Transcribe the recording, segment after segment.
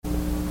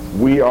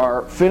We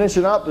are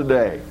finishing up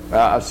today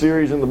a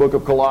series in the book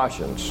of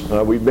Colossians.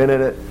 We've been in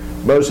it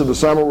most of the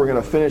summer. We're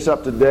going to finish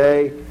up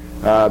today.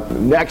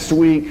 Next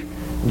week,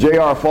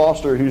 J.R.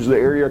 Foster, who's the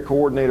area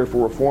coordinator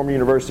for Reformed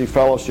University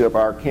Fellowship,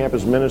 our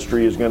campus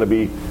ministry, is going to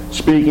be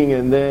speaking.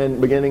 And then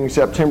beginning in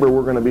September,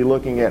 we're going to be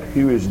looking at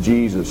who is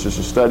Jesus, just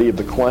a study of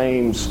the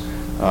claims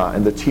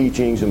and the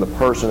teachings and the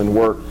person and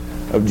work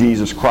of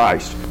Jesus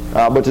Christ.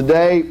 But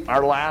today,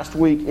 our last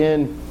week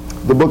in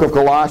the book of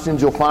Colossians,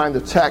 you'll find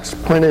the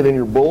text printed in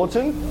your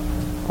bulletin,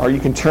 or you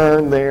can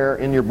turn there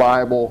in your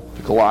Bible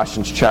to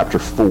Colossians chapter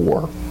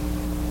 4. We're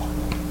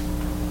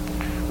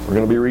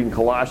going to be reading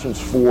Colossians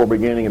 4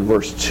 beginning in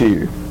verse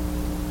 2.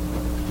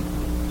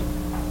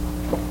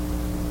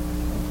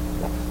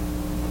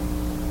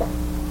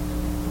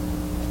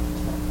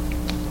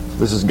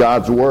 This is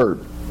God's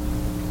Word.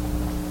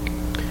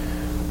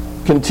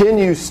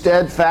 Continue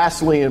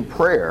steadfastly in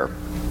prayer,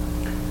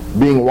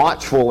 being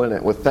watchful in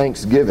it with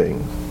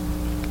thanksgiving.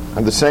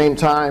 At the same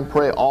time,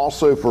 pray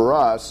also for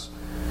us,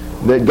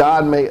 that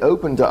God may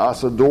open to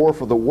us a door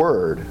for the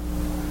Word,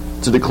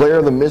 to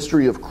declare the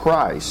mystery of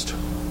Christ,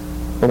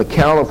 on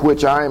account of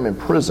which I am in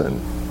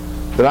prison,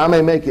 that I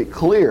may make it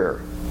clear,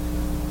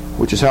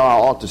 which is how I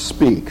ought to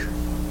speak.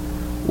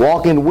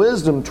 Walk in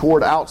wisdom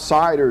toward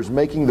outsiders,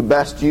 making the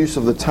best use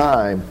of the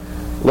time.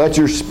 Let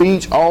your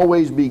speech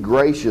always be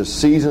gracious,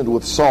 seasoned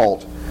with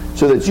salt,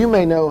 so that you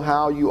may know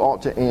how you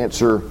ought to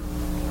answer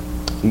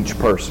each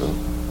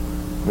person.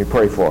 Let me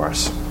pray for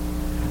us.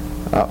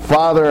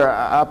 Father,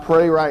 I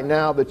pray right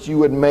now that you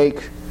would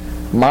make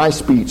my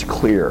speech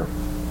clear,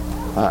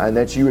 and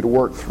that you would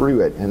work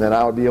through it, and that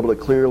I would be able to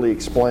clearly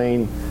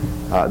explain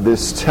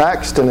this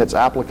text and its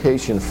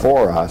application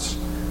for us.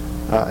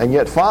 And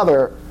yet,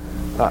 Father,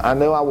 I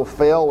know I will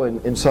fail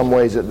in some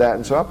ways at that,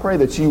 and so I pray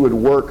that you would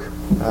work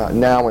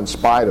now in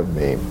spite of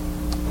me,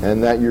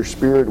 and that your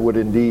Spirit would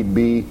indeed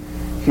be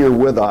here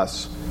with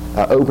us,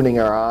 opening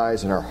our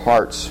eyes and our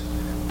hearts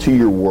to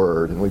your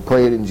word. And we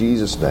pray it in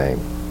Jesus' name.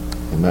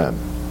 Amen.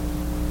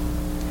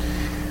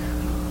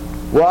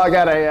 Well, I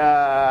got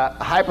a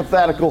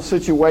hypothetical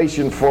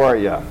situation for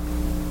you.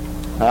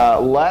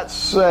 Let's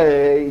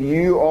say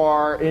you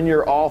are in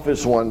your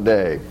office one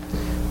day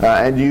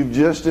and you've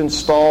just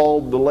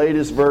installed the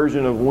latest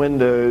version of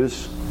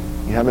Windows.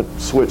 You haven't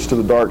switched to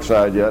the dark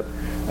side yet.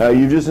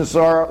 You've just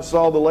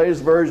installed the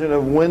latest version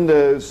of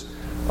Windows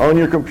on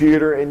your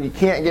computer and you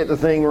can't get the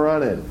thing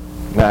running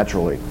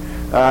naturally.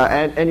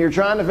 And you're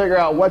trying to figure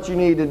out what you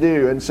need to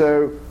do. And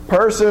so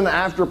person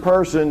after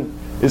person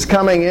is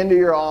coming into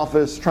your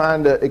office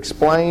trying to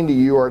explain to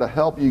you or to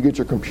help you get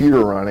your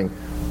computer running,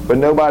 but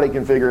nobody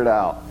can figure it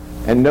out.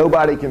 And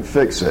nobody can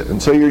fix it. And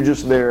so you're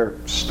just there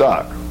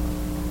stuck.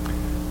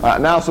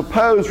 Now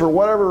suppose for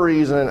whatever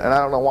reason, and I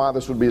don't know why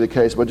this would be the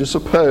case, but just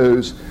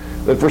suppose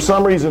that for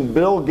some reason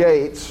Bill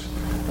Gates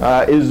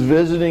is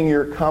visiting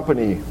your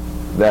company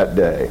that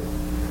day.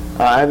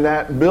 And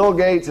that Bill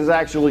Gates is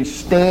actually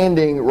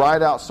standing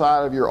right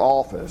outside of your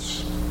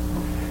office.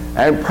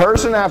 And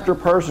person after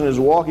person is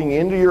walking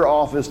into your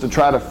office to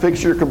try to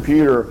fix your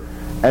computer,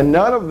 and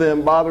none of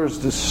them bothers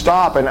to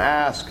stop and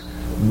ask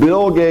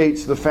Bill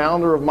Gates, the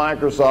founder of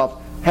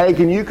Microsoft, hey,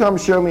 can you come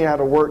show me how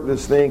to work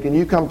this thing? Can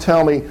you come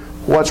tell me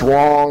what's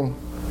wrong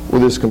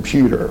with this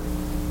computer?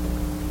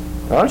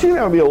 Now, don't you think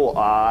that would be a little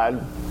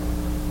odd,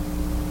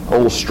 a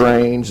little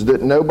strange,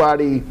 that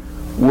nobody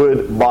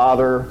would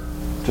bother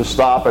to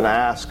stop and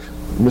ask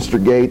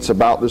Mr. Gates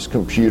about this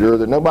computer,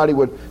 that nobody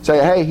would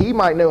say, hey, he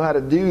might know how to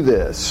do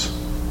this.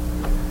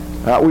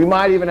 We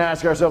might even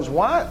ask ourselves,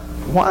 why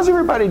is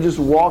everybody just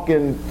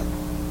walking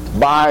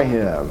by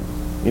him?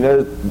 You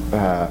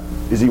know,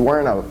 is he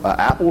wearing an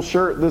Apple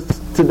shirt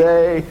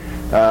today?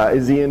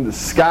 Is he in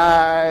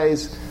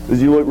disguise? Does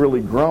he look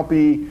really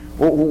grumpy?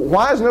 Well,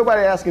 why is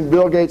nobody asking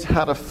Bill Gates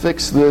how to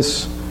fix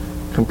this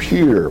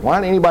computer? Why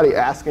isn't anybody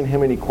asking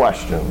him any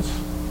questions?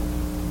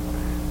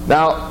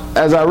 Now,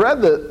 as I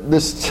read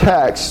this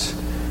text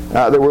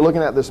that we're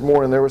looking at this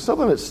morning, there was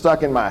something that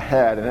stuck in my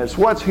head, and it's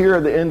what's here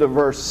at the end of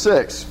verse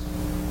 6.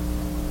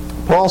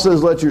 Paul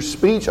says, let your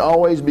speech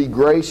always be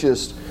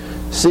gracious,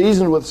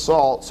 seasoned with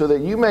salt, so that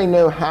you may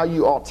know how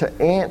you ought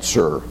to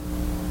answer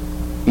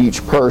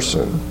each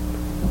person.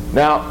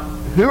 Now,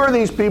 who are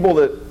these people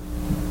that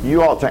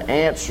you ought to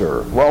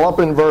answer? Well,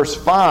 up in verse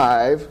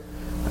 5,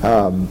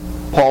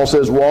 Paul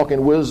says, walk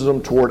in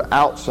wisdom toward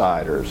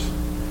outsiders.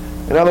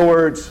 In other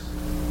words,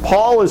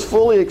 Paul is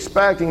fully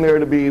expecting there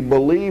to be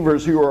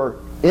believers who are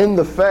in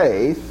the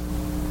faith,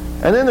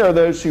 and then there are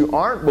those who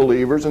aren't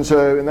believers, and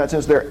so in that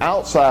sense they're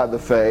outside the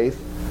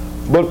faith.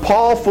 But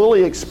Paul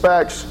fully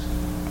expects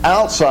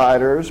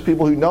outsiders,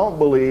 people who don't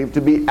believe,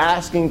 to be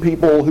asking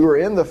people who are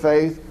in the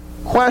faith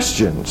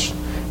questions.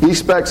 He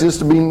expects this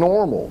to be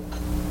normal,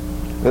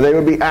 that they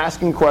would be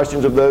asking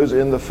questions of those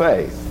in the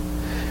faith.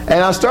 And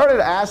I started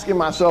asking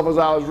myself as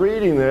I was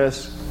reading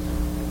this,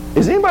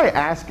 is anybody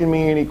asking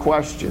me any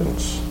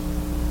questions?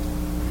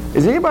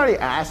 Is anybody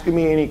asking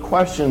me any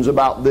questions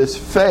about this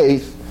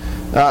faith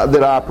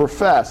that I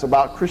profess,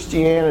 about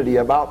Christianity,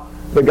 about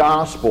the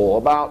gospel,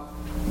 about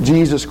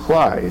Jesus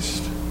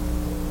Christ?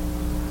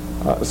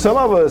 Some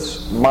of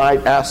us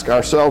might ask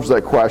ourselves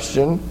that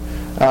question,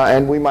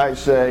 and we might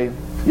say,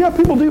 yeah,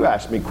 people do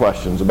ask me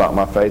questions about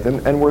my faith,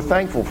 and we're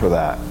thankful for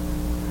that.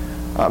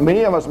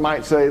 Many of us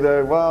might say,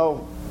 though,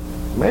 well,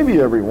 maybe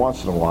every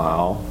once in a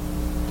while,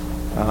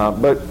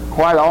 but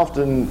quite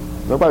often,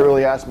 nobody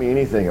really asks me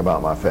anything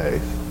about my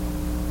faith.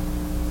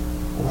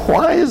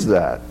 Why is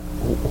that?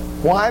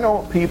 Why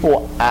don't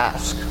people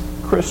ask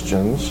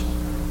Christians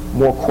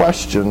more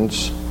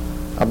questions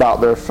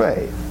about their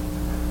faith?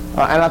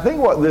 And I think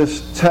what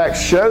this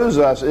text shows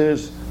us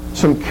is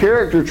some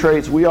character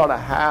traits we ought to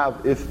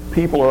have if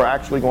people are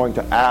actually going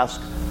to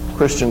ask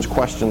Christians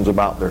questions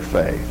about their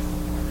faith.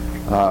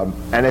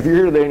 And if you're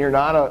here today and you're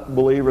not a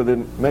believer,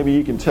 then maybe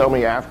you can tell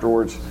me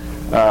afterwards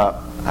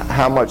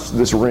how much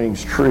this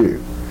rings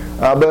true.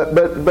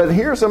 But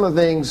here are some of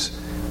the things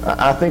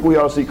I think we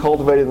ought to see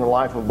cultivated in the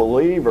life of a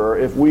believer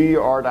if we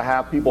are to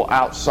have people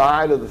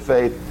outside of the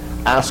faith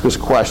ask us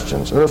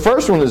questions. And the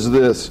first one is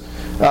this.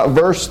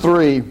 Verse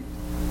 3,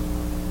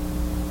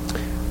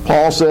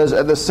 Paul says,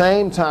 "At the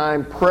same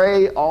time,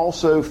 pray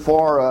also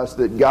for us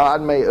that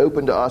God may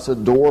open to us a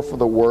door for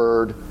the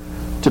word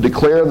to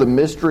declare the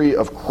mystery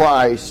of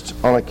Christ,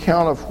 on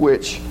account of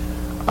which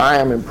I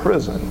am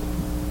imprisoned."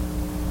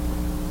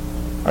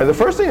 All right, the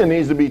first thing that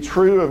needs to be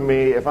true of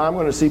me if I'm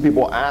going to see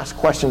people ask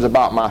questions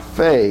about my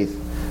faith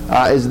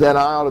is that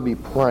I ought to be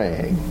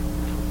praying.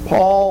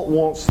 Paul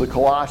wants the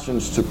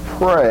Colossians to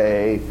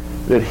pray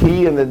that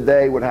he and that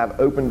they would have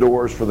open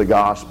doors for the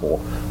gospel,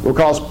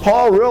 because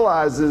Paul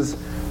realizes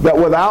that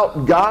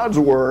without God's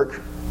work,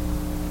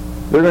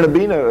 there are going to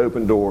be no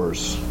open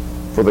doors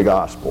for the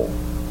gospel.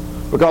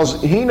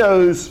 Because he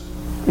knows,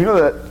 you know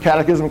that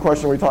catechism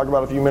question we talked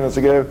about a few minutes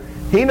ago?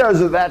 He knows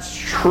that that's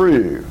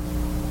true.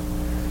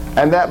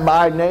 And that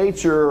by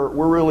nature,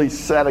 we're really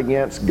set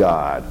against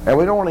God. And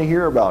we don't want to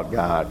hear about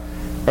God.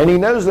 And he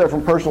knows that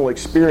from personal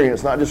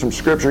experience, not just from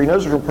Scripture. He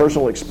knows it from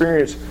personal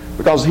experience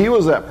because he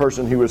was that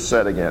person who was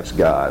set against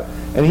God.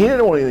 And he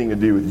didn't want anything to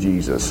do with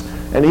Jesus.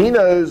 And he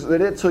knows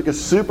that it took a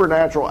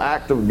supernatural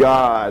act of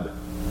God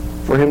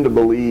for him to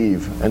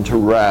believe and to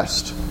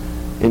rest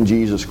in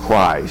Jesus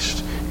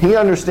Christ. He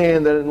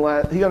understood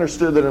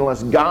that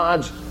unless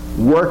God's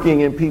working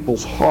in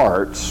people's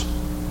hearts,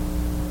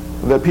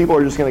 that people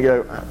are just going to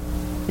go,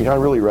 I'd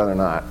really rather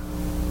not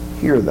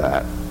hear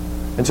that.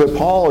 And so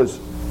Paul is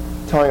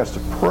telling us to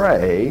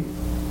pray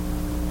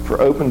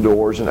for open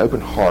doors and open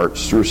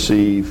hearts to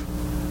receive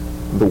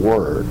the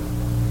Word.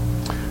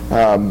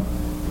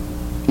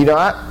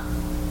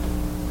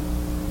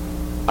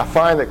 I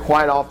find that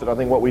quite often I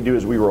think what we do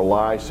is we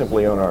rely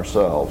simply on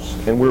ourselves.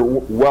 And we're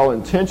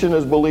well-intentioned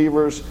as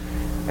believers,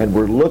 and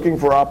we're looking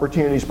for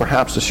opportunities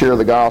perhaps to share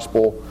the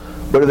gospel,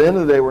 but at the end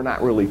of the day we're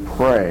not really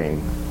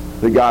praying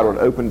that God would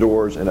open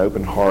doors and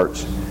open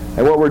hearts.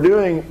 And what we're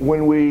doing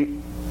when we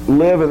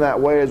live in that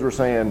way is we're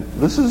saying,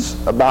 this is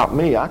about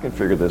me. I can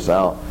figure this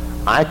out.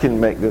 I can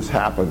make this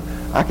happen.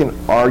 I can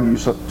argue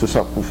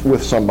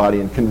with somebody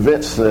and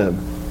convince them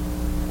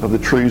of the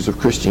truths of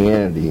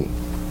Christianity.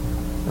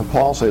 And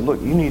Paul said,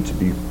 look, you need to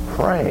be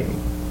praying.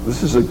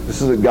 This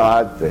is a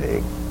God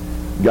thing.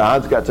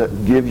 God's got to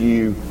give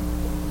you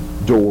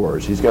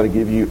doors. He's got to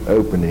give you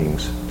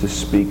openings to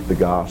speak the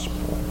gospel.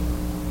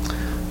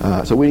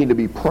 So we need to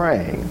be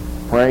praying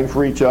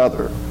for each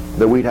other,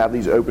 that we'd have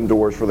these open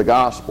doors for the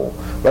gospel.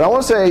 But I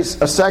want to say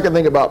a second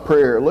thing about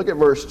prayer. Look at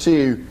verse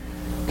 2.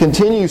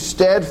 Continue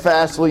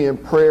steadfastly in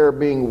prayer,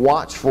 being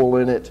watchful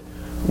in it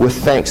with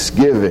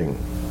thanksgiving.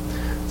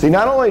 See,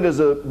 not only does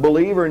a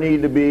believer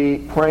need to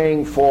be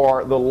praying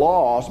for the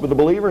lost, but the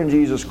believer in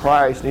Jesus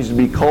Christ needs to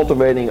be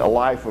cultivating a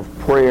life of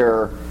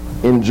prayer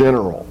in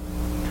general.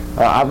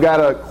 I've got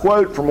a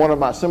quote from one of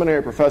my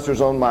seminary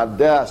professors on my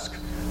desk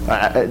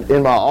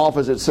in my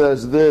office. It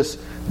says this: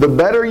 "The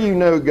better you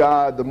know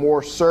God, the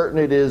more certain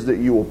it is that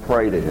you will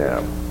pray to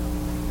Him."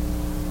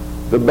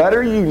 The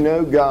better you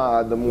know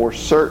God, the more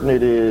certain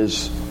it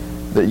is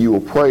that you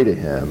will pray to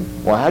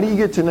Him. Well, how do you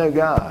get to know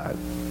God?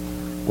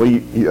 Well,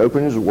 you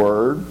open His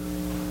Word,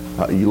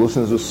 you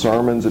listen to the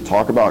sermons that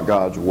talk about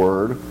God's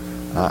Word,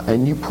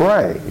 and you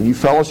pray, and you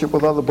fellowship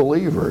with other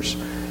believers.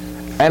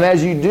 And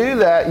as you do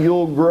that,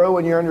 you'll grow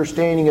in your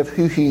understanding of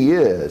who He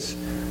is.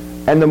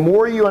 And the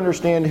more you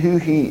understand who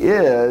He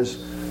is,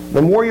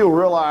 the more you'll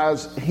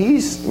realize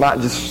He's not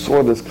just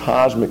sort of this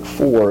cosmic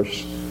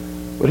force,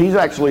 but He's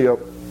actually a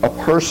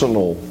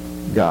personal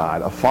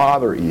God, a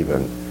Father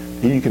even,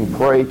 who you can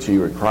pray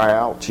to and cry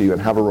out to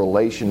and have a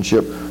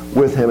relationship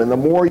with Him. And the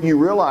more you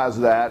realize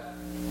that,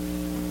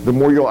 the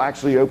more you'll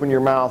actually open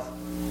your mouth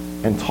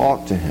and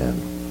talk to Him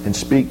and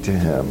speak to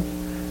Him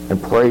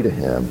and pray to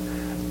Him.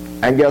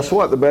 And guess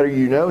what? The better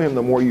you know Him,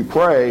 the more you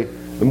pray,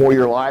 the more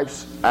your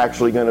life's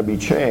actually going to be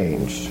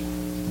changed.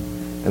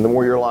 And the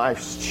more your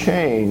life's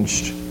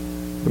changed,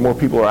 the more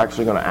people are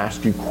actually going to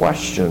ask you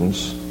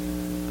questions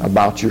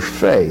about your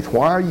faith.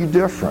 Why are you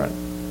different?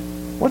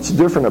 What's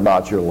different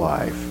about your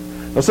life?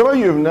 Now, some of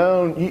you have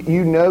known,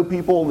 you know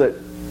people that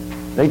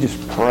they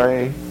just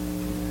pray,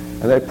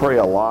 and they pray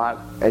a lot,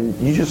 and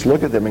you just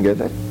look at them and go,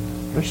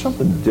 there's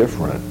something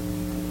different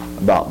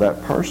about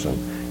that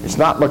person. It's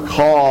not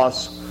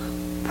because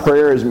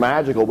prayer is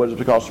magical, but it's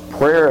because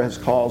prayer has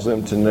caused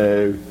them to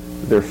know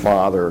their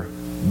Father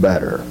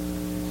better.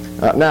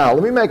 Now,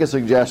 let me make a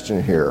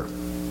suggestion here.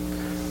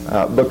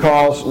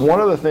 Because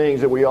one of the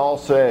things that we all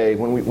say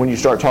when you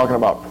start talking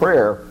about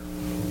prayer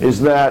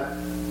is that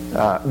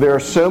there are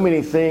so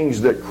many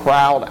things that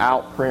crowd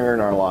out prayer in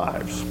our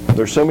lives.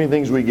 There's so many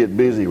things we get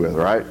busy with,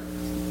 right?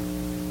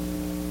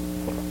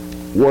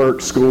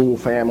 Work, school,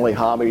 family,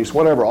 hobbies,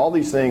 whatever. All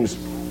these things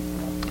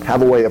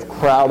have a way of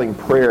crowding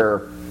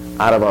prayer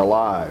out of our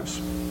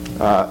lives.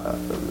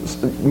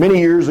 Many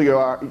years ago,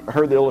 I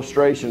heard the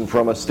illustration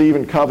from a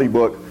Stephen Covey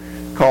book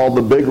called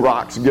The Big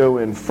Rocks Go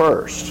In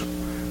First.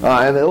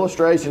 And the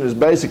illustration is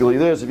basically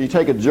this. If you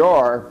take a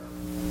jar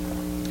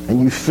and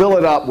you fill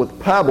it up with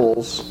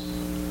pebbles,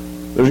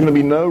 there's going to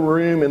be no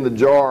room in the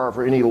jar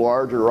for any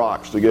larger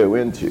rocks to go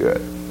into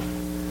it.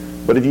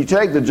 But if you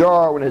take the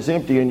jar when it's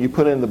empty and you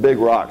put in the big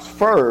rocks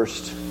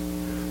first,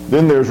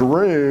 then there's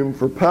room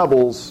for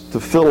pebbles to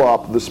fill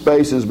up the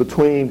spaces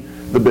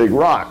between the big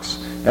rocks.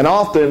 And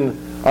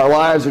often our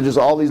lives are just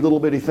all these little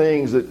bitty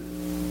things that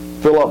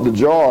fill up the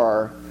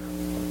jar,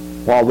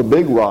 while the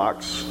big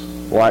rocks,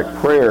 like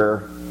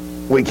prayer,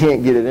 we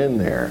can't get it in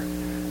there.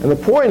 And the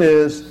point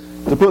is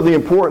to put the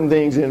important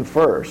things in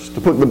first,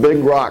 to put the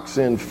big rocks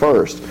in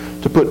first,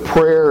 to put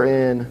prayer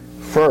in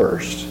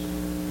first.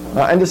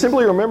 And to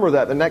simply remember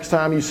that the next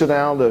time you sit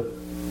down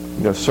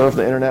to surf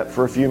the internet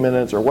for a few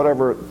minutes or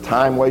whatever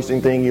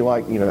time-wasting thing you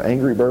like,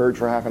 Angry Birds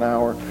for half an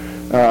hour,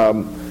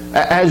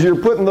 as you're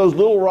putting those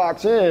little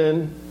rocks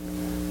in,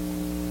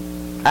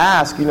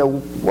 ask,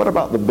 what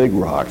about the big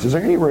rocks? Is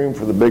there any room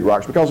for the big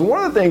rocks? Because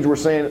one of the things we're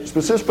saying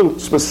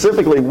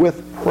specifically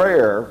with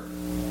prayer,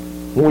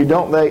 when we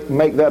don't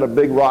make that a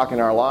big rock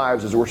in our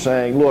lives, is we're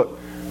saying, look,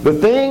 the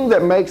thing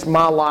that makes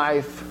my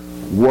life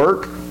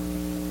work,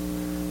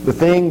 the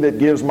thing that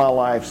gives my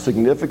life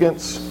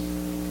significance,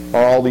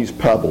 are all these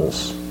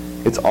pebbles.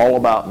 It's all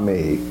about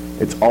me.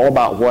 It's all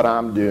about what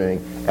I'm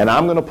doing. And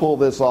I'm going to pull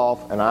this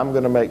off, and I'm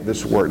going to make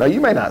this work. Now,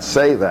 you may not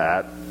say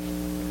that.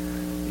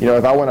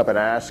 If I went up and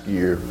asked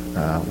you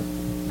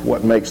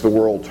what makes the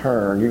world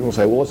turn, you're going to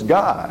say, well, it's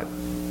God.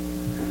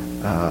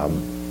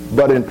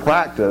 But in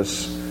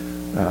practice,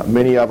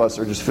 many of us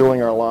are just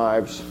filling our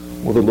lives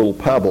with the little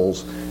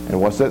pebbles. And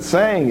what's that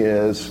saying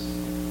is,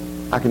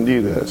 I can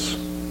do this.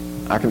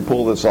 I can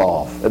pull this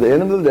off. At the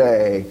end of the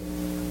day,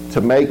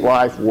 to make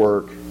life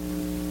work,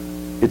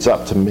 it's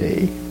up to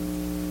me.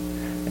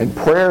 And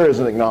prayer is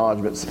an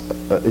acknowledgement.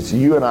 It's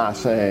you and I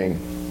saying,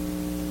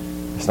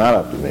 it's not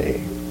up to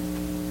me.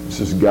 This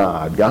is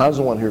God. God's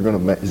the one who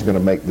is going to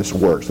make this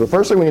work. So the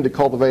first thing we need to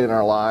cultivate in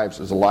our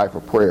lives is a life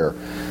of prayer.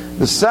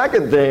 The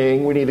second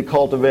thing we need to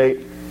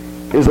cultivate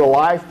is a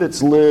life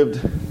that's lived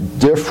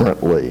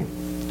differently.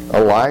 A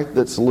life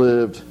that's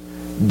lived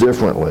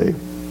differently.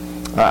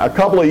 A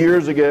couple of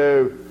years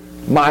ago,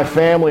 my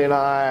family and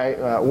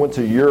I went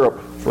to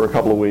Europe for a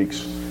couple of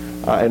weeks.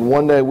 And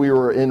one day we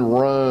were in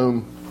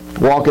Rome,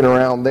 walking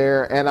around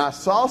there, and I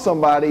saw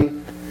somebody,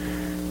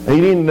 and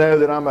he didn't know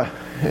that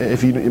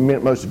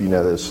most of you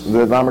know this,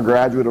 that I'm a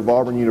graduate of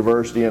Auburn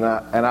University, and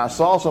I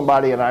saw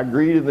somebody and I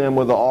greeted them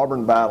with the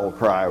Auburn battle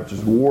cry, which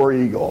is War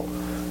Eagle.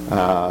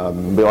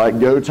 Be like,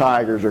 go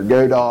Tigers or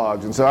go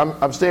Dogs. And so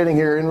I'm standing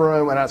here in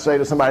Rome and I say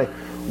to somebody,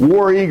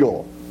 War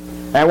Eagle.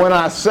 And when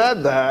I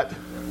said that,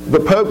 the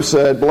Pope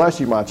said, bless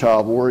you, my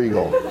child, War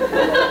Eagle. No,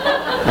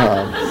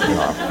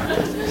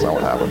 that's not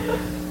what happened.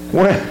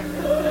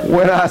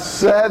 When I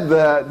said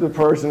that, the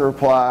person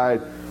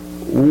replied,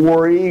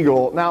 War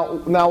Eagle.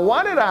 Now,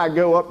 why did I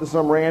go up to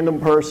some random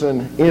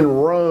person in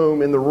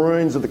Rome in the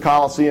ruins of the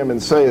Colosseum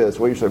and say this?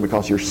 Well, you say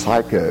because you're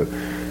psycho.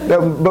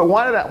 No, but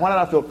why did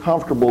I feel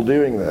comfortable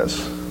doing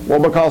this? Well,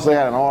 because they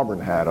had an Auburn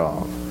hat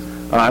on.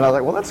 And I was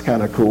like, well, that's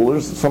kind of cool.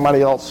 There's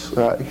somebody else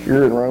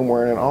here in Rome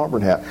wearing an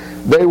Auburn hat.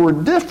 They were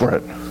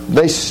different.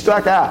 They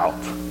stuck out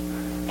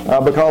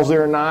because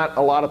there are not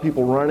a lot of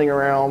people running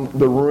around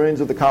the ruins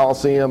of the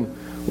Colosseum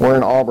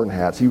wearing Auburn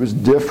hats. He was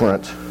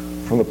different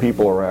from the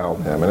people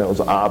around him, and it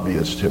was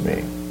obvious to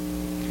me.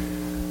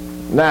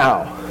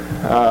 Now,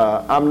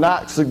 I'm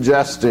not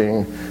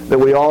suggesting that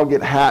we all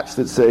get hats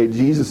that say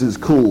Jesus is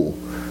cool,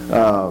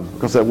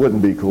 because that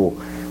wouldn't be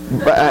cool,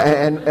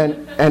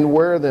 and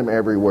wear them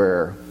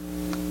everywhere.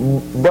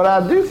 But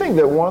I do think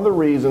that one of the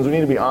reasons, we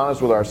need to be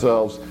honest with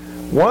ourselves,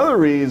 one of the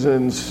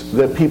reasons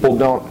that people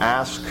don't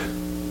ask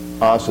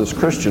us as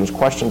Christians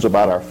questions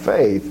about our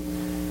faith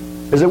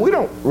is that we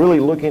don't really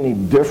look any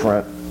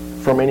different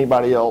from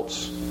anybody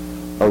else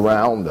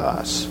around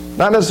us.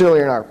 Not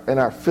necessarily in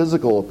our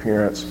physical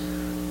appearance,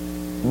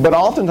 but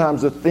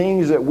oftentimes the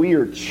things that we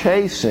are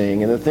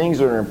chasing and the things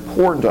that are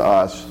important to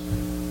us,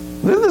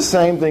 they're the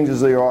same things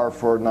as they are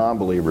for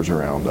non-believers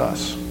around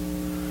us.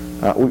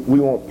 We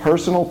want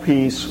personal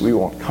peace, we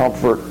want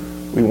comfort,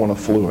 we want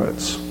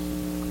affluence.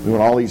 We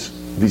want all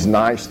these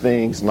nice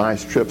things,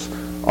 nice trips.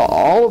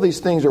 All of these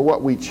things are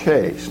what we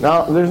chase.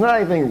 Now, there's not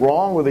anything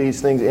wrong with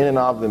these things in and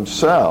of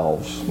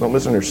themselves. Don't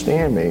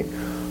misunderstand me.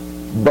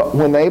 But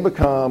when they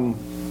become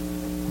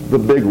the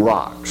big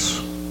rocks,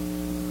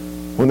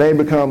 when they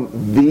become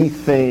the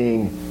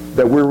thing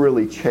that we're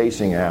really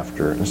chasing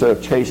after, instead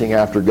of chasing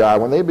after God,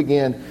 when they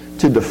begin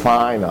to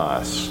define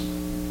us,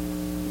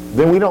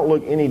 then we don't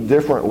look any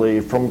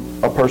differently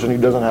from a person who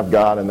doesn't have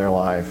God in their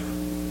life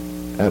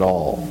at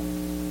all.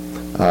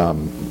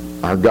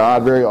 Our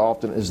God very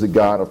often is the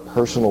God of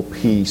personal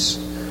peace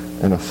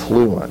and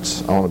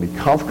affluence. I want to be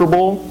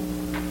comfortable.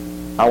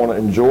 I want to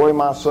enjoy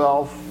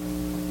myself.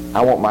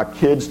 I want my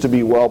kids to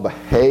be well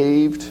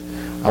behaved.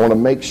 I want to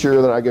make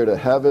sure that I go to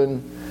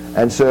heaven.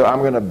 And so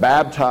I'm going to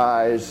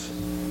baptize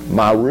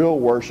my real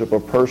worship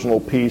of personal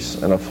peace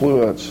and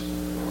affluence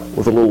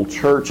with a little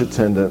church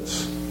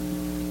attendance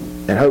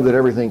and hope that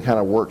everything kind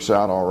of works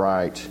out all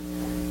right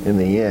in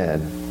the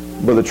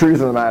end. But the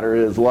truth of the matter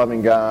is,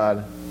 loving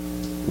God,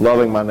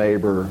 loving my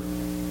neighbor,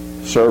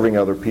 serving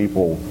other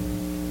people,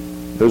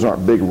 those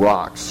aren't big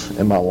rocks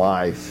in my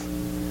life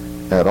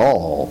at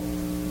all.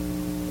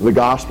 The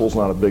gospel's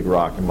not a big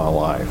rock in my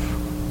life.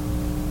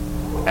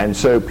 And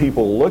so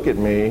people look at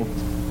me,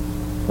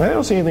 they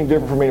don't see anything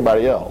different from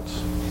anybody else.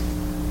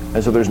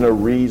 And so there's no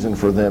reason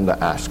for them to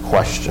ask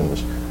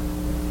questions.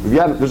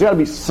 There's got to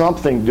be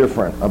something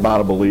different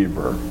about a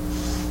believer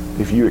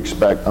if you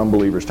expect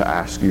unbelievers to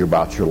ask you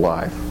about your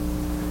life.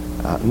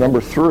 Number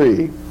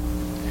 3,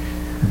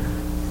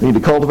 we need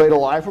to cultivate a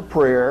life of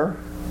prayer.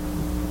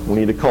 We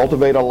need to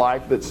cultivate a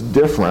life that's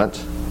different.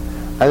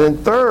 And then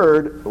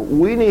third,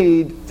 we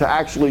need to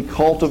actually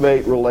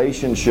cultivate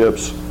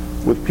relationships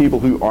with people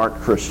who aren't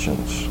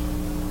Christians.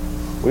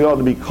 We ought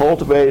to be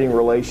cultivating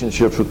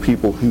relationships with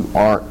people who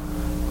aren't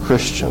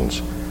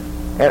Christians.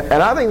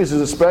 And I think this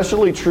is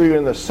especially true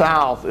in the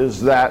South,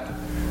 is that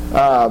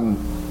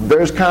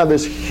there's kind of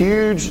this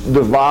huge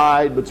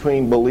divide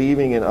between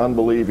believing and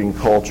unbelieving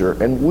culture.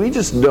 And we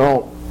just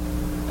don't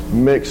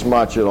mix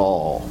much at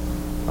all.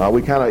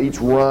 We kind of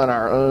each run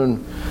our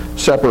own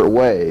separate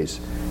ways.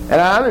 And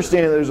I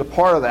understand that there's a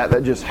part of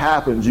that just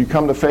happens. You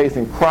come to faith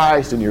in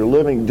Christ and you're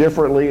living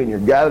differently and you're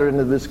gathered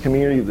into this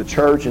community of the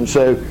church, and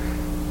so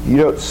you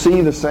don't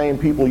see the same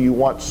people you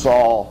once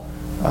saw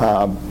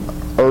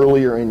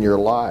earlier in your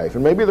life.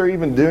 And maybe they're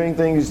even doing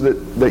things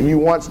that you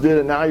once did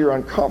and now you're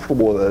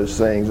uncomfortable with those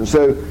things. And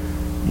so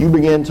you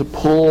begin to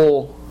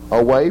pull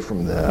away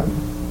from them.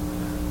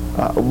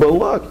 But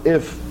look,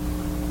 if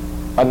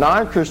a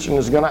non-Christian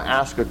is going to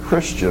ask a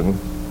Christian,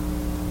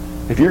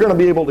 if you're going to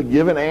be able to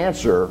give an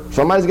answer,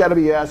 somebody's got to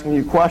be asking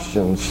you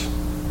questions.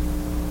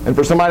 And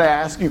for somebody to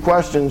ask you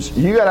questions,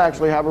 you got to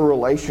actually have a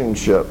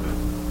relationship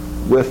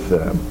with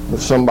them,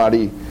 with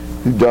somebody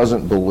who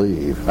doesn't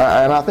believe.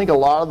 And I think a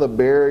lot of the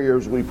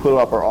barriers we put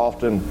up are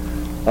often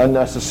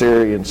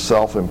unnecessary and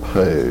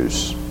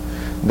self-imposed.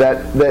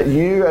 That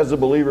you as a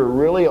believer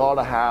really ought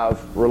to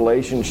have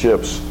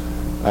relationships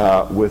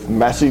with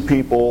messy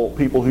people,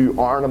 people who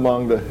aren't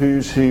among the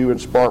who's who in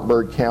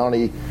Spartanburg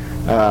County,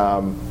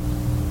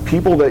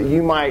 people that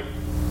you might,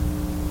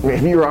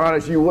 if you were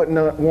honest, you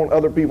wouldn't want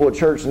other people at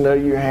church to know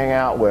you hang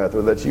out with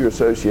or that you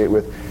associate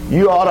with.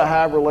 You ought to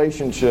have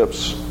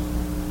relationships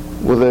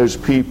with those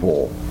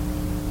people.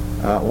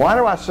 Why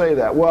do I say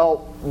that?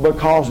 Well,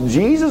 because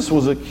Jesus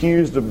was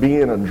accused of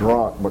being a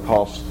drunk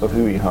because of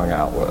who he hung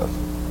out with.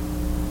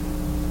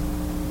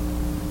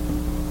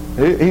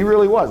 He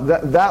really was.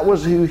 That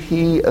was who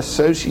he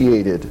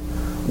associated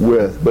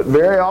with. But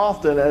very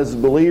often as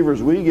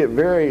believers, we get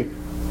very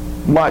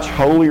much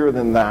holier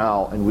than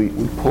thou, and we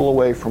pull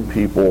away from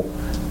people,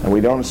 and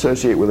we don't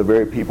associate with the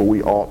very people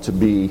we ought to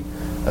be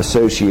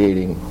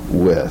associating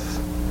with.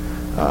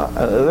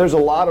 There's a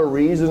lot of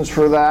reasons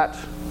for that.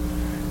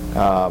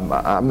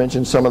 I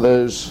mentioned some of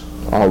those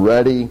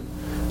already.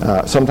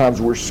 Sometimes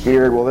we're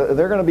scared. Well,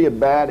 they're going to be a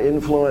bad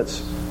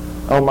influence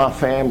on my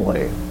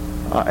family.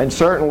 And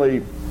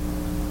certainly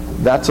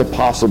that's a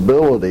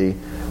possibility.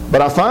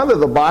 But I find that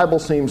the Bible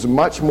seems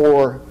much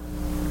more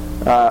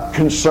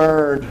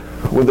concerned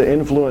with the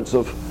influence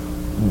of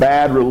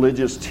bad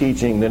religious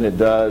teaching than it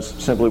does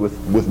simply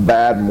with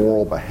bad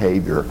moral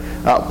behavior.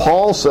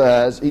 Paul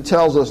says, he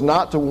tells us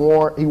not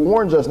to he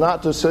warns us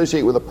not to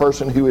associate with a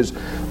person who is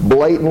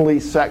blatantly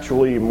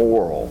sexually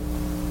immoral.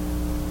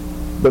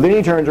 But then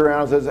he turns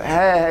around and says,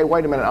 hey,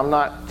 wait a minute, I'm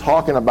not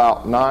talking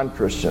about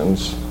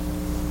non-Christians.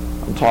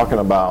 I'm talking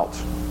about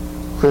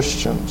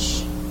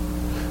Christians.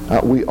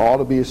 We ought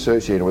to be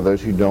associated with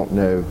those who don't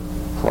know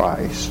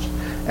Christ.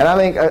 And I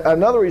think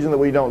another reason that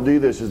we don't do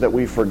this is that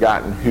we've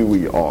forgotten who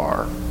we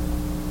are.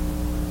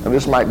 And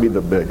this might be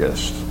the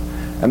biggest.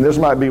 And this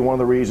might be one of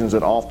the reasons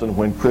that often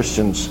when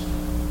Christians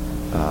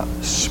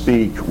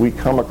speak, we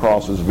come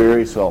across as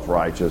very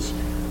self-righteous.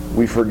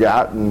 We've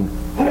forgotten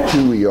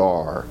who we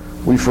are.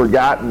 We've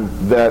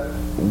forgotten that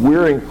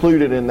we're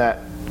included in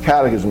that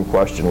catechism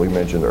question we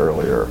mentioned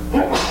earlier.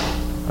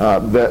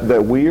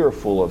 That we are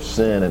full of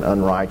sin and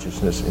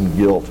unrighteousness and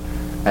guilt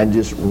and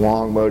just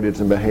wrong motives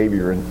and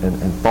behavior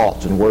and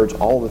thoughts and words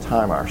all the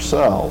time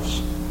ourselves.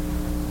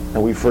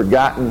 And we've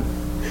forgotten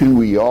who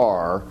we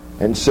are.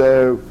 And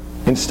so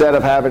instead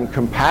of having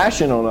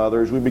compassion on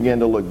others, we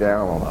begin to look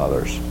down on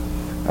others.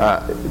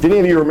 If any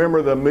of you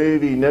remember the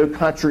movie No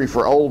Country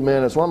for Old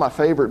Men, it's one of my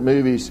favorite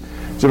movies.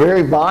 It's a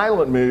very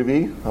violent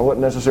movie. I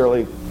wouldn't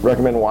necessarily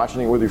recommend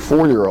watching it with your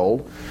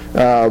 4-year-old.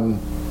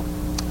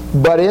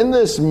 But in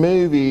this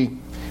movie,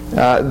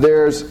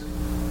 there's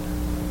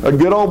a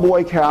good old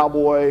boy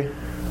cowboy,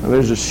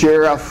 there's a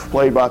sheriff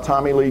played by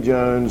Tommy Lee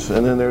Jones,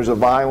 and then there's a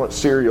violent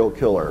serial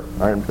killer.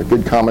 Right? A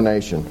good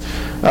combination.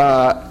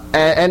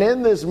 And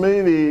in this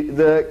movie,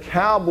 the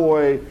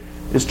cowboy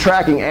is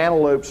tracking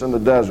antelopes in the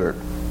desert.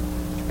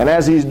 And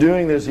as he's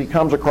doing this, he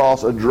comes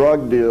across a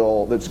drug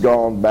deal that's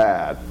gone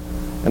bad.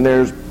 And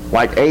there's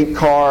like 8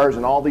 cars,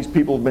 and all these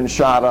people have been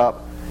shot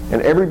up,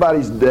 and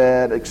everybody's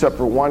dead except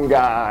for one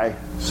guy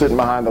sitting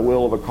behind the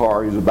wheel of a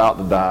car who's about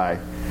to die.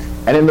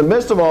 And in the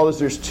midst of all this,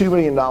 there's $2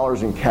 million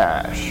in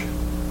cash.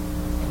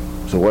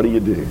 So what do you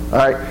do?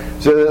 All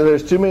right, so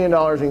there's $2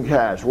 million in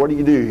cash. What do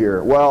you do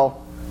here?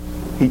 Well,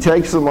 he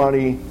takes the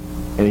money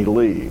and he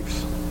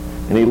leaves.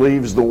 And he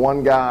leaves the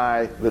one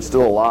guy that's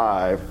still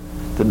alive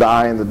to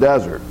die in the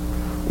desert.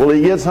 Well,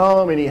 he gets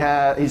home and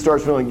he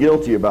starts feeling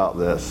guilty about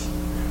this.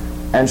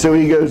 And so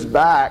he goes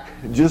back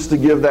just to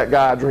give that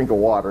guy a drink of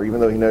water, even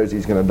though he knows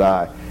he's going to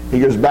die. He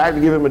goes back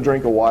to give him a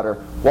drink of water.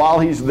 While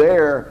he's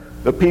there,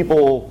 the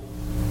people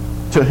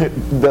that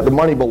the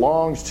money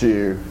belongs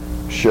to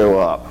show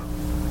up.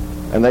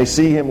 And they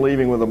see him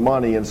leaving with the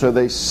money, and so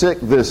they sick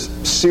this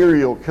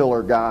serial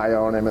killer guy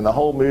on him, and the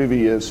whole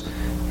movie is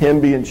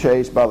him being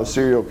chased by the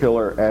serial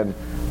killer and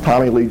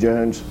Tommy Lee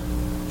Jones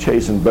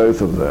chasing both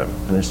of them.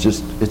 And it's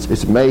just,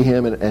 it's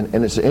mayhem,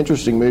 and it's an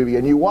interesting movie.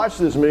 And you watch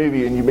this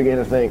movie and you begin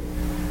to think,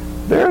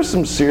 there are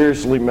some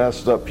seriously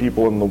messed up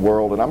people in the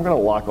world, and I'm going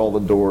to lock all the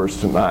doors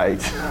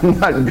tonight. I'm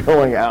not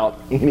going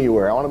out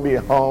anywhere. I want to be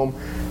at home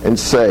and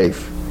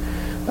safe.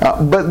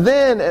 But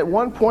then, at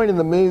one point in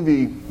the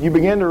movie, you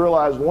begin to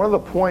realize one of the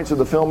points that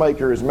the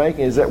filmmaker is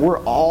making is that we're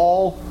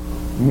all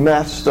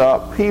messed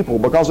up people.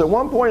 Because at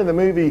one point in the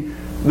movie,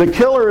 the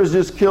killer has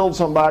just killed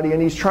somebody,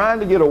 and he's trying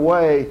to get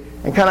away,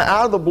 and kind of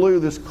out of the blue,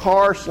 this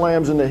car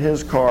slams into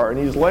his car, and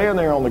he's laying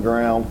there on the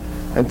ground,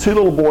 and 2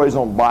 little boys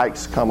on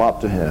bikes come up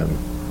to him.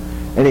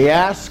 And he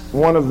asks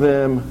one of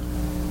them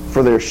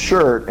for their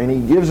shirt, and he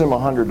gives him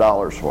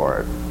 $100 for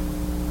it.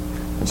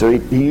 And so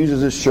he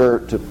uses his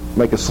shirt to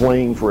make a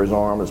sling for his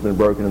arm that's been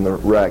broken in the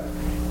wreck,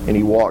 and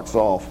he walks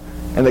off.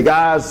 And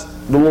the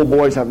little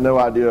boys have no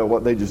idea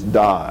what they just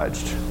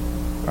dodged.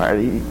 All right,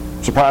 he's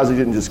surprised he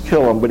didn't just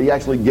kill them, but he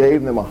actually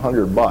gave them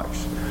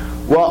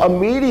 $100. Well,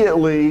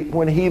 immediately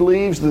when he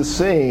leaves the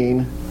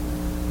scene,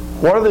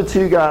 what do the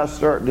 2 guys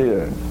start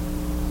doing?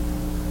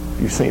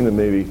 You've seen the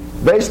movie.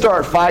 They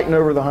start fighting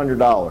over the $100.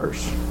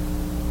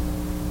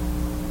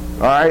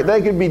 All right,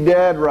 they could be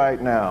dead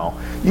right now.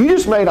 You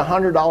just made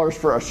 $100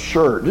 for a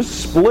shirt.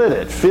 Just split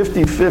it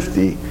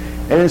 50-50.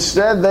 And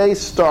instead they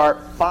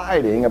start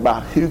fighting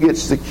about who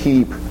gets to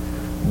keep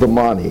the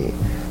money.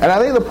 And I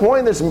think the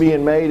point that's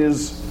being made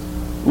is,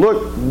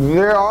 look,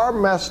 there are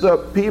messed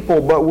up people,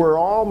 but we're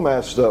all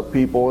messed up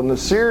people. And the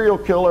serial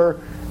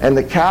killer and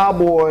the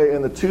cowboy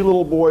and the 2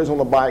 little boys on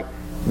the bike,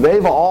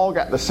 they've all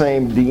got the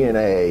same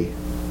DNA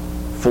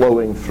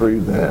flowing through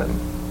them.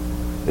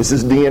 It's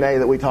this DNA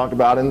that we talked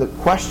about in the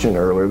question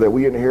earlier, that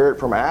we inherit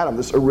from Adam,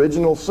 this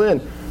original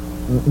sin.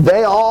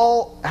 They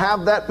all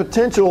have that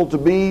potential to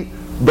be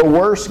the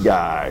worst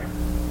guy.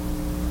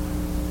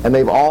 And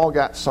they've all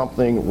got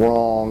something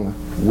wrong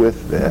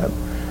with them.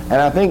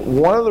 And I think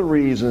one of the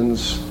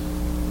reasons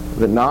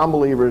that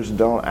non-believers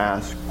don't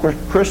ask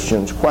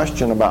Christians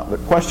questions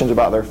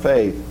about their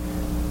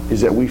faith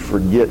is that we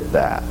forget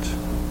that.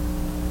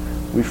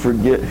 We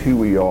forget who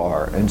we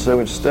are. And so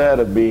instead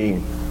of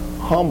being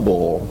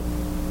humble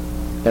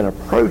and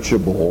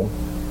approachable,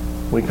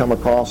 we come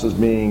across as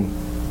being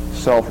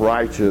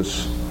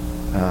self-righteous,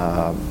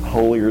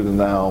 holier than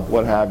thou,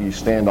 what have you,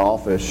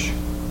 standoffish.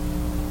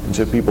 And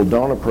so people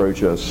don't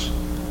approach us,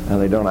 and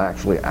they don't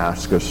actually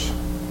ask us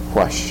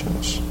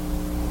questions.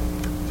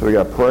 So we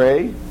got to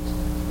pray,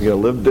 we got to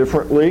live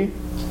differently,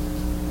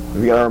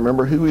 we got to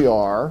remember who we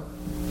are,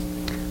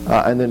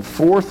 and then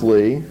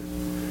fourthly,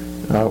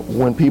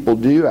 when people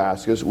do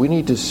ask us, we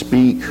need to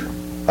speak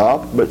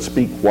up, but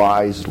speak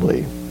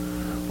wisely.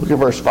 Look at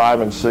verse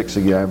 5 and 6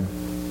 again.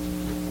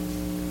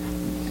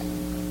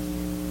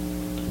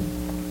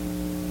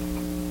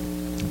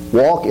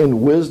 Walk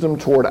in wisdom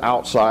toward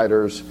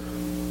outsiders,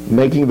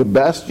 making the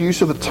best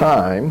use of the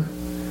time.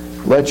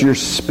 Let your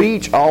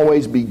speech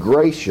always be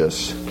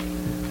gracious,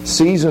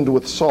 seasoned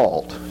with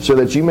salt, so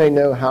that you may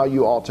know how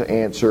you ought to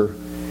answer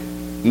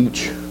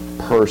each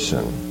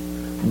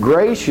person.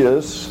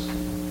 Gracious,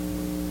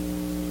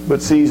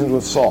 but seasoned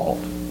with salt.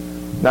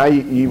 Now,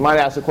 you might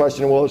ask the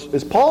question, well,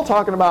 is Paul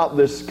talking about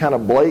this kind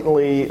of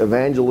blatantly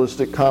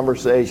evangelistic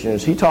conversation?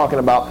 Is he talking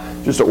about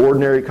just an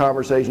ordinary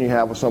conversation you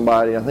have with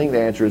somebody? I think the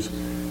answer is,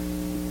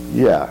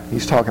 yeah,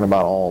 he's talking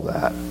about all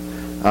that.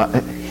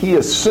 He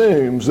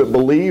assumes that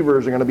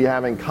believers are going to be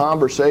having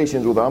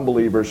conversations with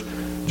unbelievers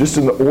just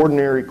in the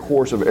ordinary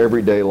course of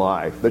everyday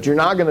life. That you're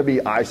not going to be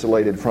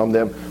isolated from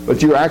them,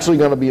 but you're actually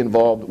going to be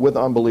involved with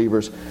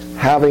unbelievers,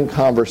 having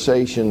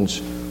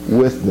conversations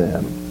with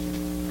them.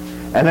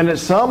 And then at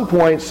some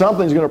point,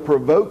 something's going to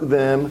provoke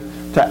them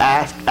to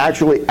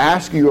actually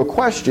ask you a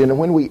question. And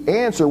when we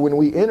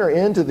enter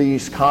into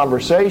these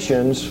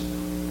conversations,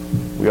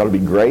 we ought to be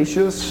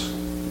gracious,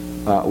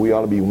 we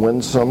ought to be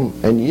winsome,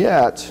 and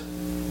yet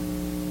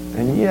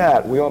we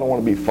ought to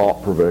want to be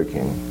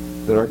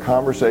thought-provoking, that our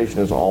conversation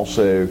is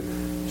also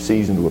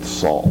seasoned with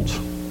salt.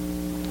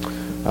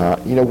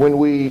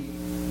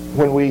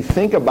 When we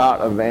think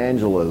about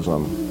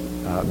evangelism,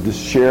 just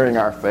sharing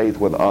our faith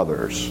with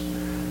others,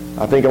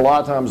 I think a lot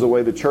of times the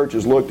way the church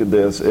has looked at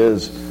this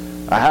is,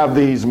 I have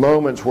these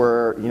moments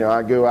where,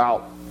 I go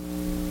out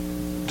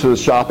to the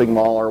shopping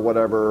mall or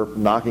whatever,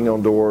 knocking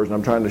on doors, and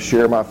I'm trying to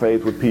share my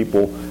faith with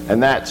people,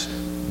 and that's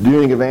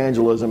doing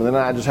evangelism, and then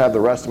I just have the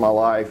rest of my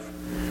life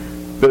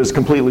that is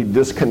completely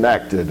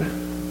disconnected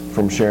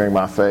from sharing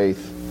my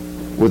faith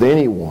with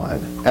anyone.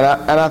 And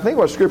I think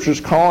what Scripture is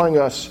calling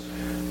us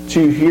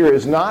to here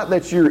is not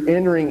that you're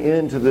entering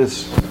into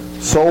this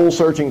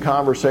soul-searching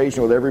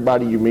conversation with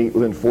everybody you meet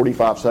within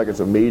 45 seconds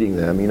of meeting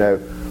them.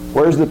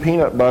 Where's the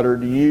peanut butter?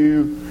 Do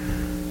you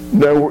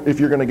know if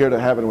you're going to go to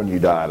heaven when you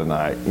die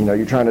tonight?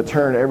 You're trying to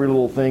turn every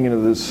little thing into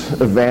this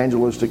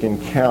evangelistic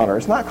encounter.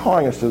 It's not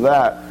calling us to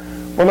that.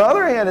 On the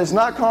other hand, it's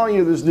not calling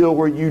you to this deal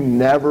where you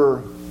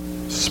never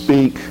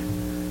speak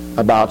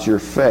about your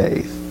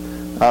faith.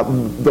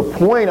 The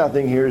point, I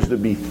think, here is to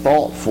be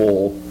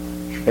thoughtful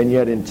and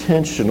yet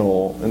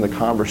intentional in the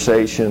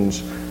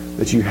conversations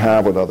that you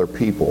have with other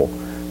people.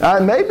 Now,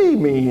 it may be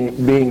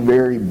being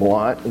very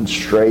blunt and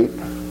straight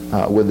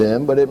with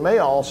them, but it may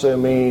also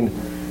mean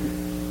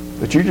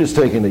that you're just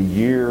taking a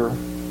year,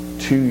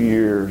 2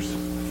 years,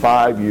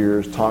 5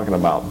 years talking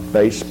about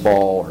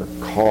baseball or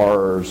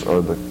cars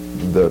or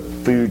the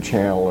food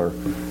channel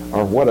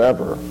or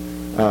whatever.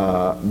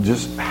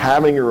 Just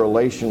having a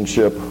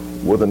relationship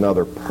with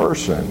another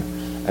person.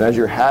 And as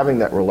you're having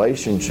that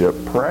relationship,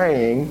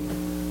 praying,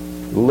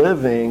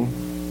 living,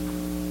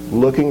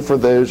 looking for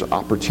those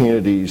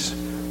opportunities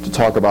to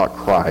talk about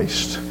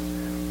Christ.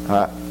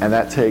 And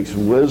that takes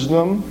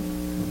wisdom,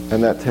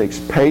 and that takes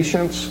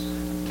patience,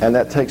 and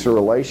that takes a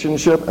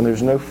relationship, and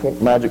there's no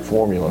magic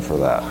formula for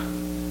that.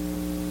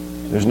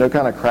 There's no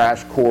kind of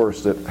crash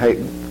course that,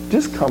 hey,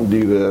 just come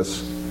do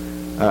this,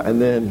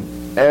 and then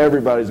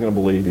everybody's going to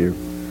believe you.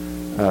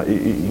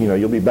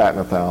 You'll be batting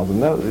 1,000.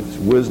 No, it's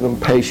wisdom,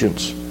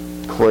 patience,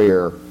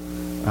 prayer,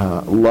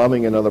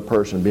 loving another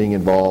person, being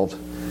involved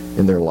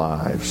in their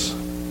lives.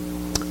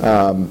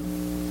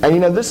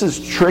 And this is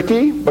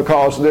tricky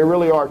because there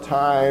really are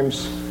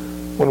times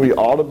when we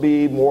ought to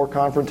be more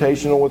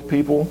confrontational with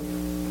people,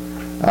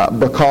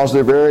 because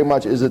there very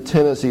much is a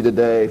tendency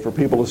today for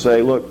people to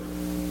say, look,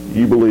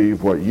 you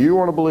believe what you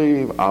want to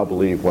believe, I'll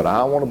believe what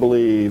I want to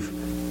believe,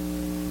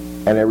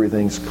 and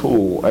everything's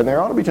cool. And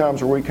there ought to be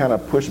times where we kind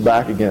of push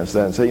back against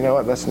that and say, you know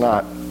what, that's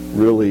not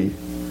really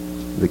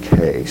the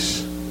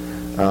case.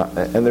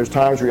 And there's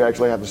times where you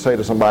actually have to say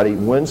to somebody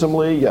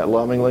winsomely yet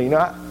lovingly,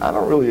 I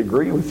don't really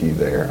agree with you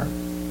there.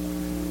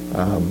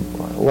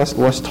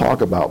 Let's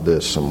talk about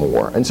this some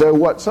more. And so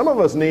what some of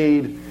us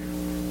need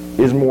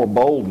is more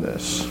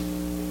boldness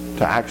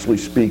to actually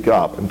speak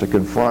up and to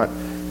confront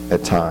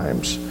at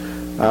times.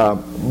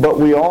 But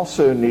we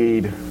also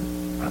need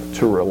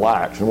to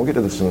relax, and we'll get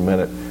to this in a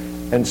minute,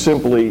 and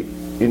simply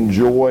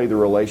enjoy the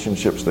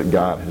relationships that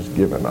God has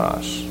given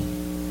us.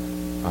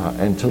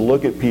 And to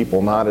look at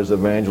people not as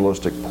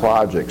evangelistic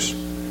projects,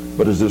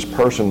 but as this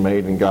person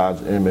made in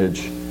God's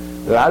image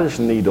that I just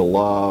need to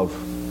love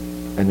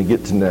and to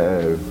get to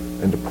know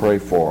and to pray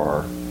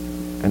for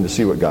and to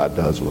see what God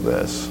does with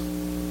this.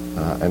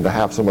 And to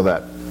have some of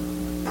that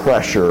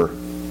pressure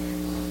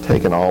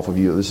taken off of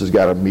you. This has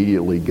got to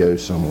immediately go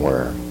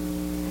somewhere.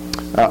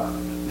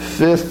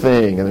 Fifth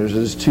thing, and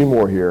there's 2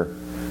 more here.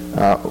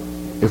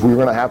 If we were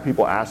going to have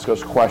people ask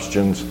us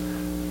questions,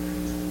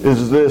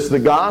 is this: the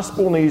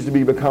gospel needs to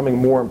be becoming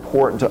more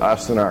important to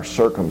us than our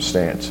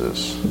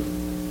circumstances.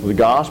 The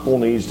gospel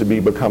needs to be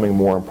becoming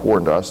more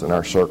important to us than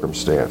our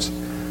circumstances.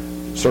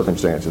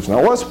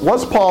 Now,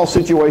 what's Paul's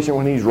situation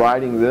when he's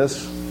writing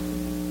this?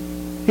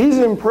 He's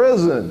in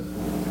prison.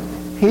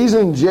 He's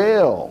in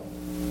jail.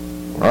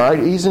 All right,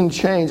 he's in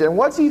chains. And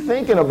what's he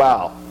thinking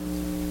about?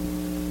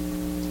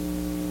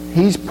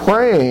 He's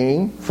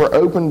praying for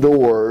open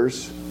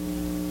doors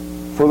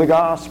for the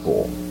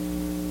gospel.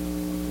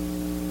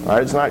 All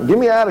right, it's not, get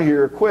me out of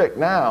here quick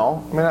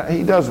now. I mean,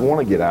 he does want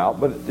to get out,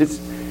 but he's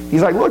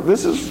like, look,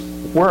 this is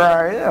where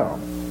I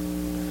am.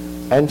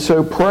 And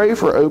so pray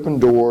for open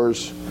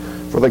doors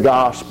for the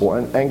gospel.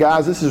 And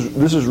guys, this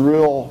is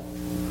real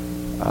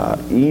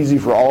easy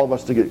for all of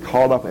us to get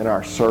caught up in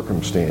our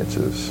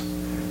circumstances.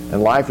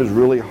 And life is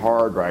really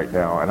hard right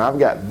now. And I've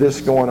got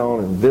this going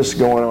on and this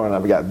going on, and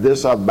I've got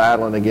this I'm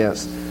battling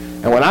against.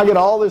 And when I get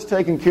all this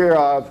taken care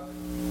of,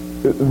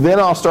 then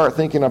I'll start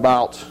thinking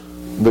about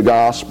the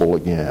gospel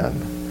again.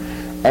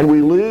 And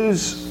we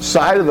lose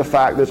sight of the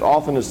fact that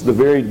often it's the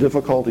very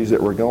difficulties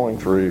that we're going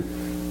through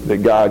that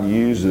God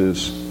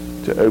uses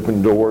to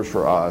open doors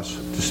for us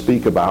to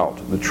speak about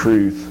the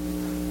truth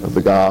of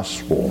the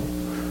gospel.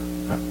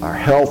 our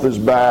health is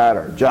bad,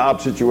 our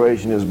job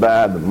situation is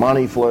bad, the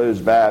money flow is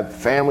bad,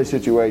 family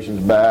situation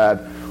is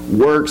bad,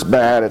 work's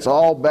bad, it's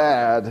all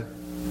bad.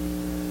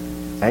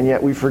 And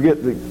yet we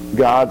forget that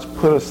God's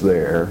put us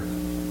there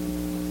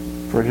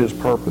for His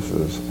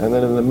purposes. And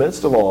then in the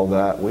midst of all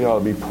that, we ought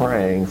to be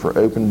praying for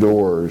open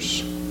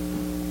doors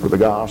for the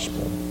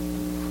gospel.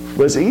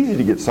 But it's easy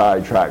to get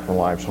sidetracked when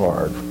life's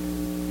hard.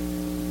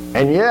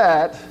 And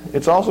yet,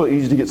 it's also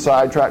easy to get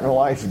sidetracked when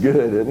life's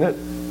good, isn't it?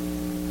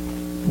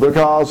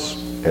 Because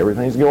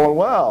everything's going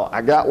well.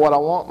 I got what I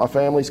want. My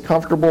family's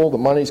comfortable. The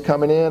money's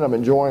coming in. I'm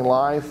enjoying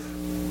life.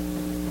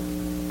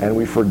 And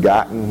we've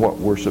forgotten what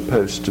we're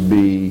supposed to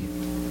be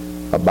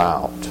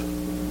about.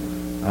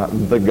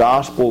 The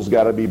gospel's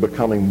got to be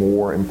becoming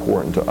more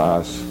important to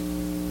us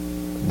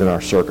than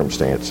our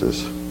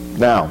circumstances.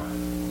 Now,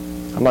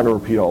 I'm not going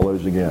to repeat all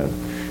those again.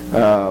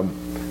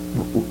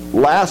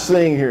 Last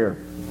thing here.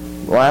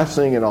 Last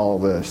thing in all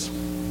of this.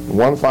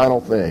 One final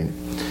thing.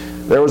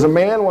 There was a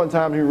man one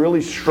time who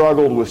really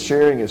struggled with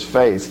sharing his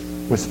faith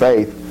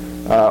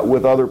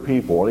with other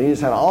people. And he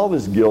just had all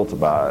this guilt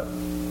about it.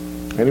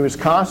 And he was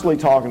constantly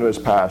talking to his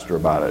pastor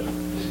about it.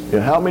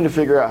 Help me to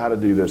figure out how to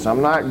do this.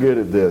 I'm not good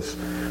at this.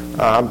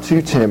 I'm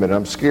too timid.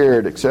 I'm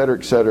scared, etc.,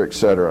 etc.,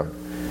 etc.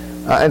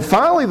 And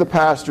finally the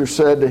pastor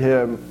said to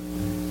him,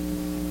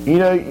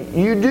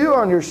 you do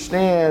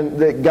understand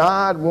that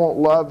God won't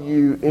love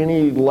you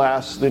any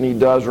less than He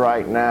does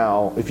right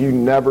now if you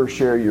never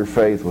share your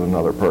faith with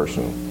another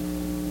person.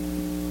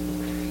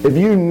 If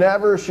you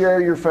never share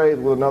your faith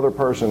with another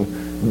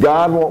person,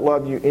 God won't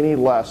love you any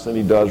less than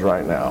He does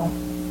right now.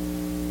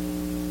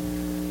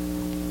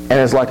 And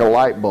it's like a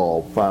light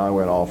bulb finally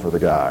went off for the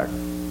guy.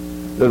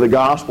 That the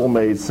gospel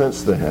made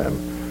sense to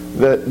him.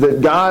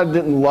 That God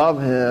didn't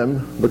love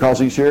him because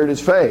he shared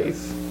his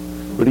faith,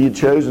 but He had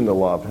chosen to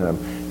love him.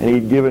 And He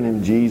had given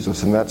him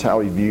Jesus, and that's how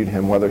He viewed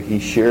him, whether he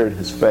shared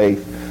his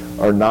faith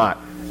or not.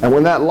 And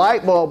when that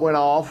light bulb went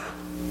off,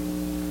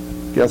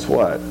 guess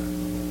what?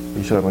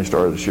 He suddenly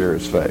started to share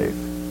his faith.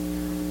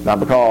 Not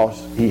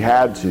because he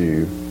had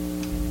to,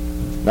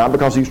 not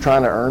because he was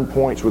trying to earn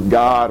points with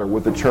God or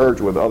with the church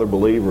or with other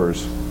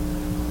believers,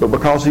 but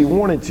because he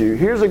wanted to.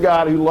 Here's a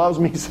God who loves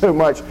me so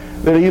much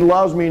that He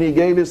loves me and He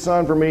gave His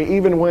Son for me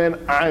even when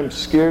I'm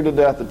scared to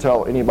death to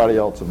tell anybody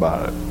else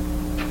about it.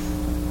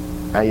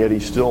 And yet He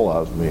still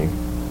loves me,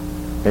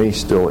 and He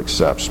still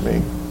accepts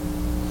me.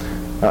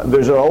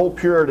 There's an old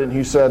Puritan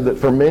who said that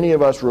for many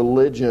of us,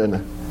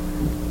 religion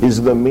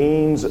is the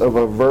means of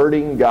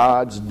averting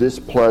God's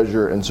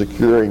displeasure and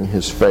securing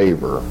His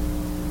favor.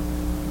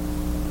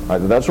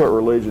 That's what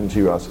religion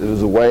to us. It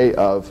is a way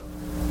of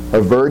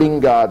averting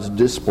God's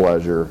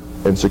displeasure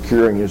and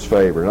securing His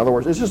favor. In other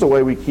words, it's just a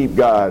way we keep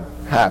God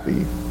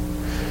happy.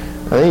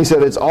 And he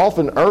said it's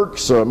often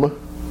irksome,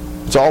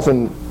 it's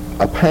often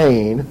a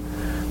pain,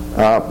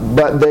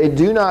 but they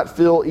do not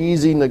feel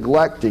easy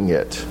neglecting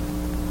it.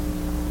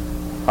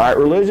 Alright,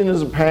 religion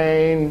is a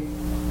pain,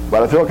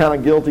 but I feel kind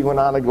of guilty when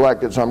I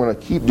neglect it, so I'm going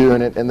to keep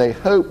doing it, and they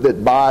hope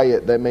that by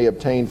it they may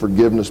obtain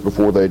forgiveness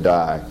before they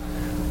die.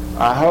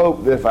 I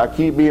hope that if I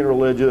keep being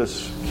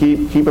religious,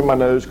 keeping my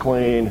nose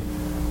clean,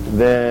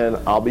 then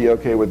I'll be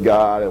okay with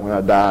God, and when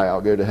I die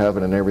I'll go to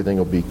heaven and everything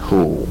will be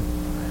cool.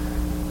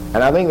 And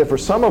I think that for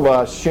some of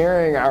us,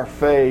 sharing our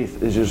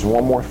faith is just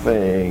one more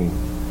thing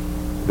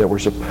that we're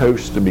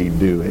supposed to be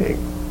doing.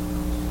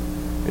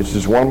 It's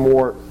just one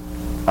more,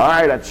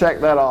 alright, I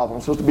checked that off. I'm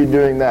supposed to be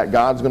doing that.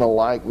 God's going to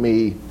like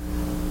me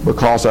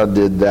because I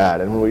did that.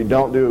 And when we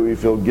don't do it, we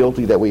feel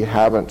guilty that we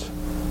haven't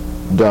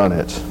done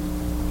it.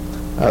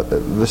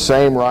 The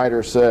same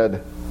writer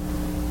said,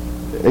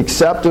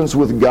 acceptance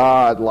with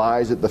God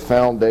lies at the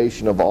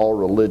foundation of all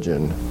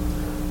religion.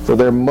 For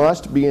there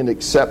must be an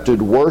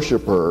accepted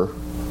worshiper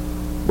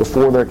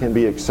before there can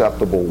be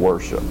acceptable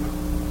worship.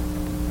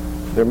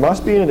 There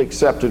must be an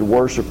accepted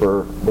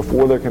worshiper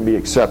before there can be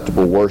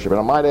acceptable worship. And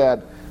I might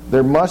add,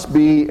 there must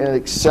be an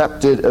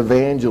accepted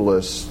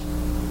evangelist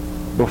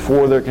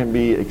before there can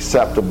be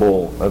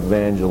acceptable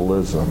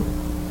evangelism.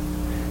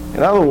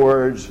 In other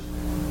words,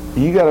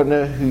 you got to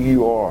know who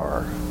you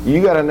are.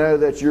 You got to know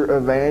that your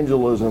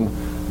evangelism,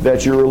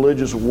 that your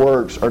religious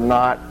works are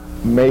not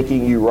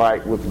making you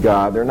right with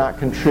God. They're not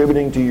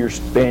contributing to your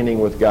standing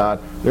with God.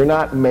 They're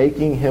not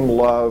making Him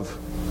love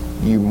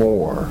you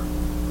more.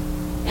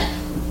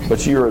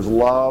 But you're as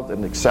loved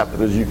and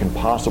accepted as you can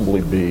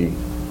possibly be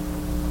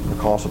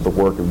because of the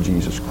work of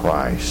Jesus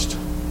Christ.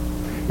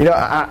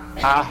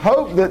 I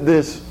hope that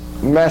this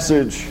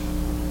message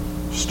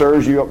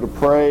stirs you up to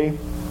pray,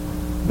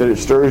 that it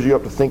stirs you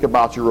up to think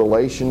about your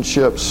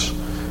relationships,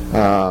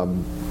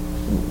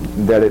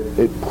 that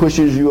it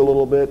pushes you a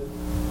little bit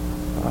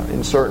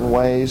in certain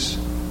ways.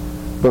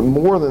 But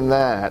more than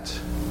that,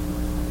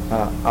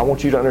 I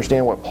want you to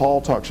understand what Paul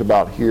talks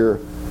about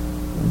here,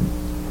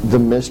 the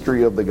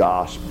mystery of the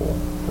gospel.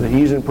 That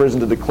he's in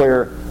prison to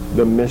declare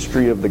the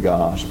mystery of the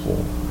gospel.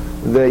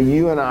 That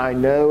you and I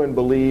know and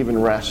believe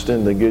and rest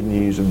in the good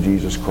news of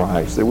Jesus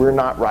Christ. That we're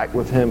not right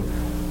with Him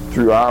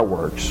through our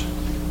works,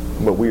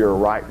 but we are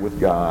right with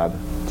God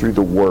through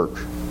the work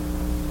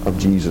of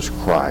Jesus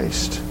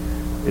Christ.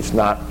 It's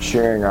not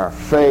sharing our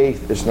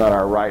faith. It's not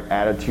our right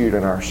attitude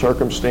in our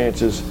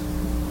circumstances.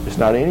 It's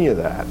not any of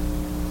that.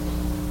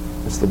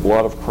 It's the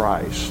blood of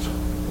Christ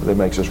that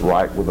makes us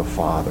right with the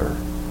Father.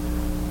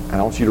 And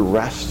I want you to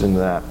rest in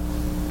that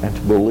and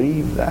to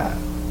believe that.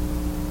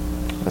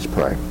 Let's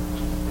pray.